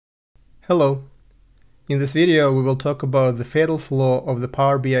Hello. In this video we will talk about the fatal flaw of the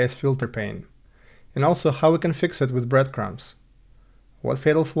Power BI's filter pane, and also how we can fix it with breadcrumbs. What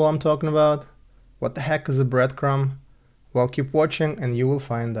fatal flaw I'm talking about? What the heck is a breadcrumb? Well, keep watching and you will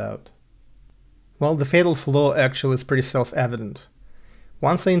find out. Well, the fatal flaw actually is pretty self-evident.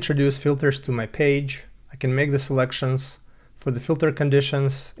 Once I introduce filters to my page, I can make the selections for the filter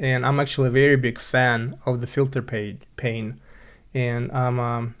conditions, and I'm actually a very big fan of the filter pane, and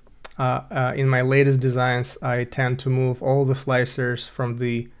in my latest designs, I tend to move all the slicers from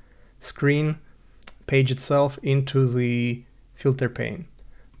the screen page itself into the filter pane.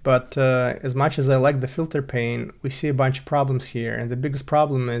 But as much as I like the filter pane, we see a bunch of problems here. And the biggest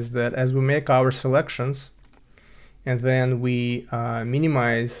problem is that as we make our selections and then we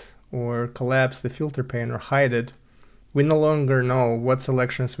minimize or collapse the filter pane or hide it, we no longer know what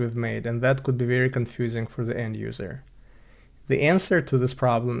selections we've made, and that could be very confusing for the end user. The answer to this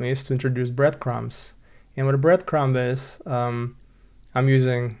problem is to introduce breadcrumbs. And what a breadcrumb is, I'm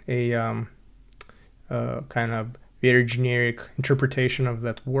using a kind of very generic interpretation of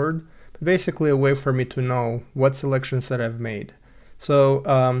that word, but basically a way for me to know what selections that I've made.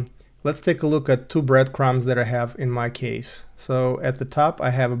 So let's take a look at two breadcrumbs that I have in my case. So at the top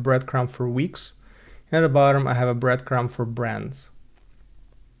I have a breadcrumb for weeks, and at the bottom I have a breadcrumb for brands.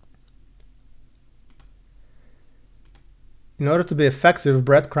 In order to be effective,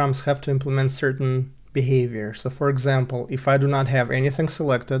 breadcrumbs have to implement certain behavior. So for example, if I do not have anything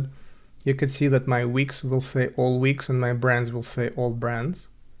selected, you could see that my weeks will say all weeks and my brands will say all brands.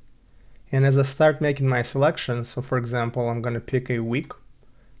 And as I start making my selections, so for example, I'm going to pick a week.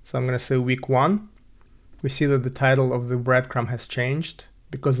 So I'm going to say week 1. We see that the title of the breadcrumb has changed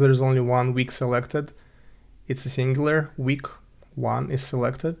because there's only one week selected. It's a singular, week 1 is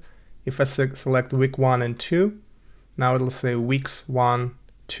selected. If I select week 1 and 2, now it'll say weeks 1,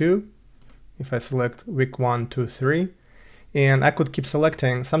 2. If I select week 1, 2, 3, and I could keep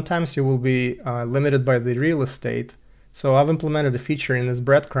selecting. Sometimes you will be limited by the real estate. So I've implemented a feature in this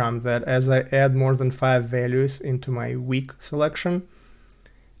breadcrumb that as I add more than 5 values into my week selection,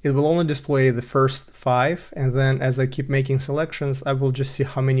 it will only display the first 5, and then as I keep making selections, I will just see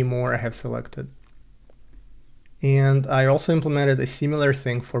how many more I have selected. And I also implemented a similar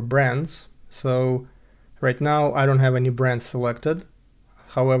thing for brands. So right now I don't have any brands selected.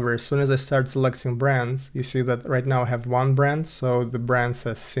 However, as soon as I start selecting brands, you see that right now I have one brand, so the brand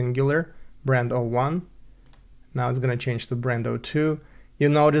says singular, brand 01. Now it's going to change to brand 02. You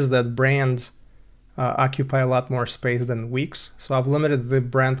notice that brands occupy a lot more space than weeks, so I've limited the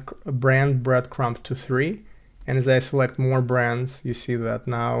brand breadcrumb to 3, and as I select more brands, you see that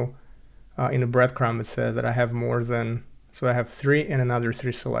now in a breadcrumb it says that I have more than, so I have 3 and another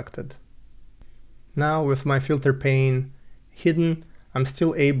 3 selected. Now with my filter pane hidden, I'm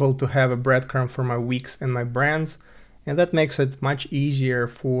still able to have a breadcrumb for my weeks and my brands, and that makes it much easier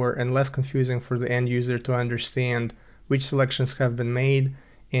for and less confusing for the end user to understand which selections have been made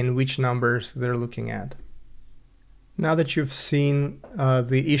and which numbers they're looking at. Now that you've seen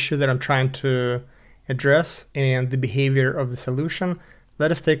the issue that I'm trying to address and the behavior of the solution,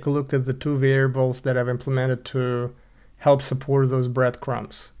 let us take a look at the two variables that I've implemented to help support those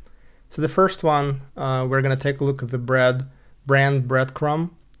breadcrumbs. So the first one, we're going to take a look at the brand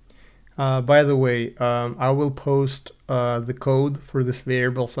breadcrumb. By the way, I will post the code for these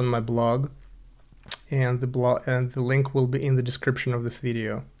variables on my blog, and the link will be in the description of this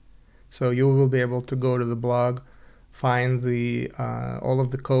video. So you will be able to go to the blog, find the all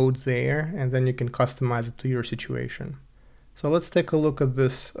of the codes there, and then you can customize it to your situation. So let's take a look at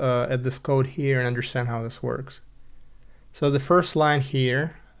this code here and understand how this works. So the first line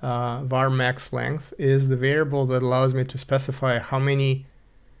here, var max length, is the variable that allows me to specify how many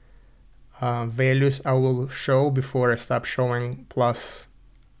values I will show before I stop showing plus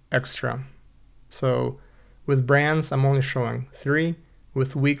extra. So with brands I'm only showing 3,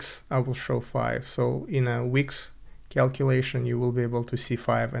 with weeks I will show 5. So in a weeks calculation you will be able to see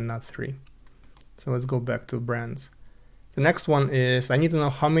 5 and not 3. So let's go back to brands. The next one is I need to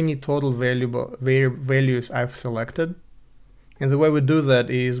know how many total values I've selected. And the way we do that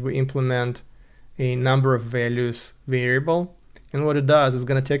is we implement a number of values variable. And what it does is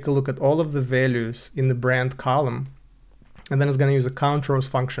going to take a look at all of the values in the brand column. And then it's going to use the count rows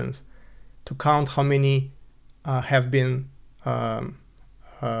functions to count how many have been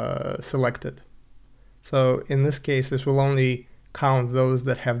selected. So in this case, this will only count those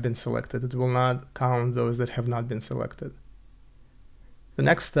that have been selected. It will not count those that have not been selected. The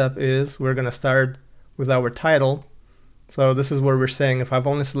next step is we're going to start with our title. So this is where we're saying if I've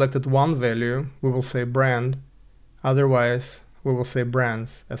only selected one value, we will say brand. Otherwise, we will say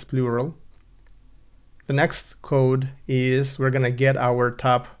brands as plural. The next code is we're going to get our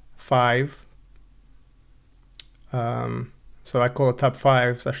top 5. So I call it top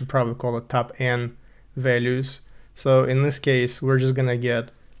 5, so I should probably call it top n values. So in this case, we're just going to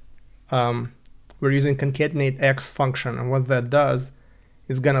get, we're using concatenate x function, and what that does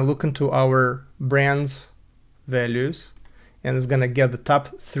is going to look into our brands values, and it's going to get the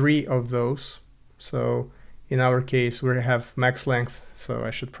top 3 of those. So in our case, we have max length, so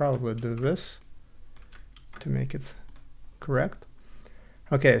I should probably do this to make it correct.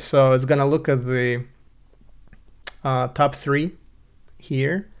 Okay, so it's going to look at the top 3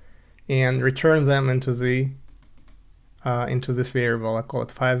 here and return them into the into this variable. I call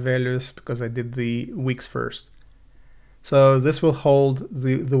it 5 values because I did the weeks first. So this will hold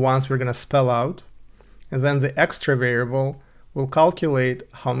the ones we're going to spell out, and then the extra variable will calculate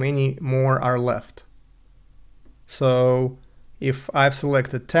how many more are left. So if I've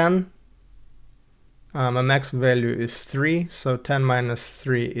selected 10, my max value is 3, so 10 minus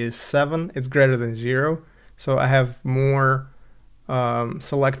 3 is 7. It's greater than 0, so I have more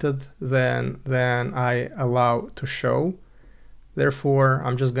selected than I allow to show. Therefore,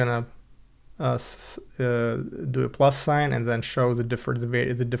 I'm just gonna do a plus sign and then show the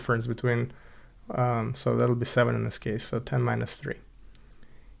difference between, so that'll be 7 in this case, so 10 minus 3.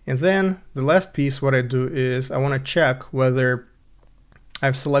 And then the last piece, what I do is I want to check whether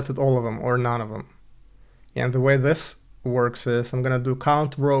I've selected all of them or none of them. And the way this works is I'm going to do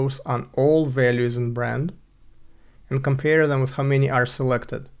count rows on all values in brand and compare them with how many are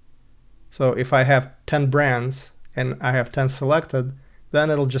selected. So if I have 10 brands and I have 10 selected, then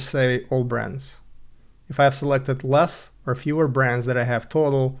it'll just say all brands. If I have selected less or fewer brands that I have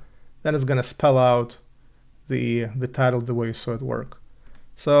total, then it's going to spell out the title the way you saw it work.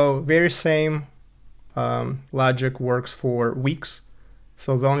 So very same logic works for weeks.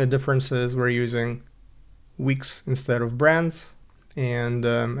 So the only difference is we're using weeks instead of brands. And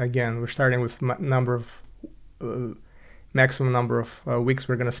again, we're starting with maximum number of weeks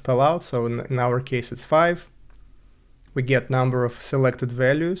we're going to spell out. So in our case, it's 5. We get number of selected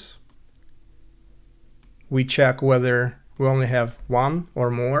values. We check whether we only have 1 or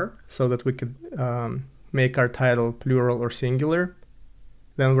more so that we could make our title plural or singular.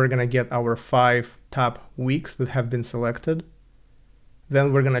 Then we're going to get our 5 top weeks that have been selected.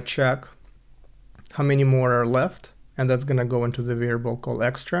 Then we're going to check how many more are left, and that's going to go into the variable called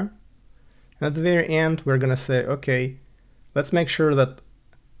extra. And at the very end, we're going to say, okay, let's make sure that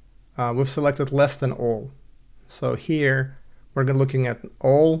we've selected less than all. So here, we're looking at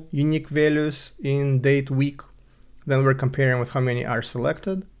all unique values in date week. Then we're comparing with how many are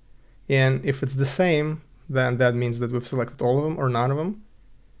selected. And if it's the same, then that means that we've selected all of them or none of them.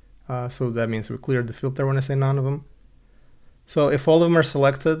 So that means we cleared the filter when I say none of them. So if all of them are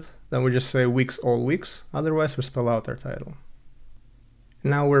selected, then we just say weeks, all weeks. Otherwise, we spell out our title.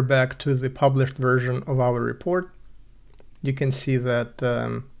 Now we're back to the published version of our report. You can see that,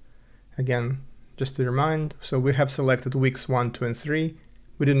 again, just to remind, so we have selected weeks 1, 2, and 3.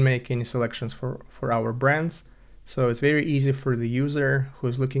 We didn't make any selections for our brands. So it's very easy for the user who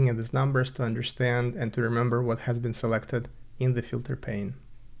is looking at these numbers to understand and to remember what has been selected in the filter pane.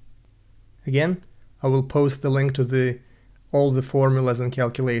 Again, I will post the link to all the formulas and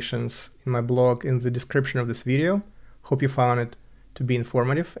calculations in my blog in the description of this video. Hope you found it to be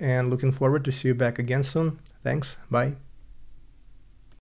informative and looking forward to see you back again soon. Thanks, bye.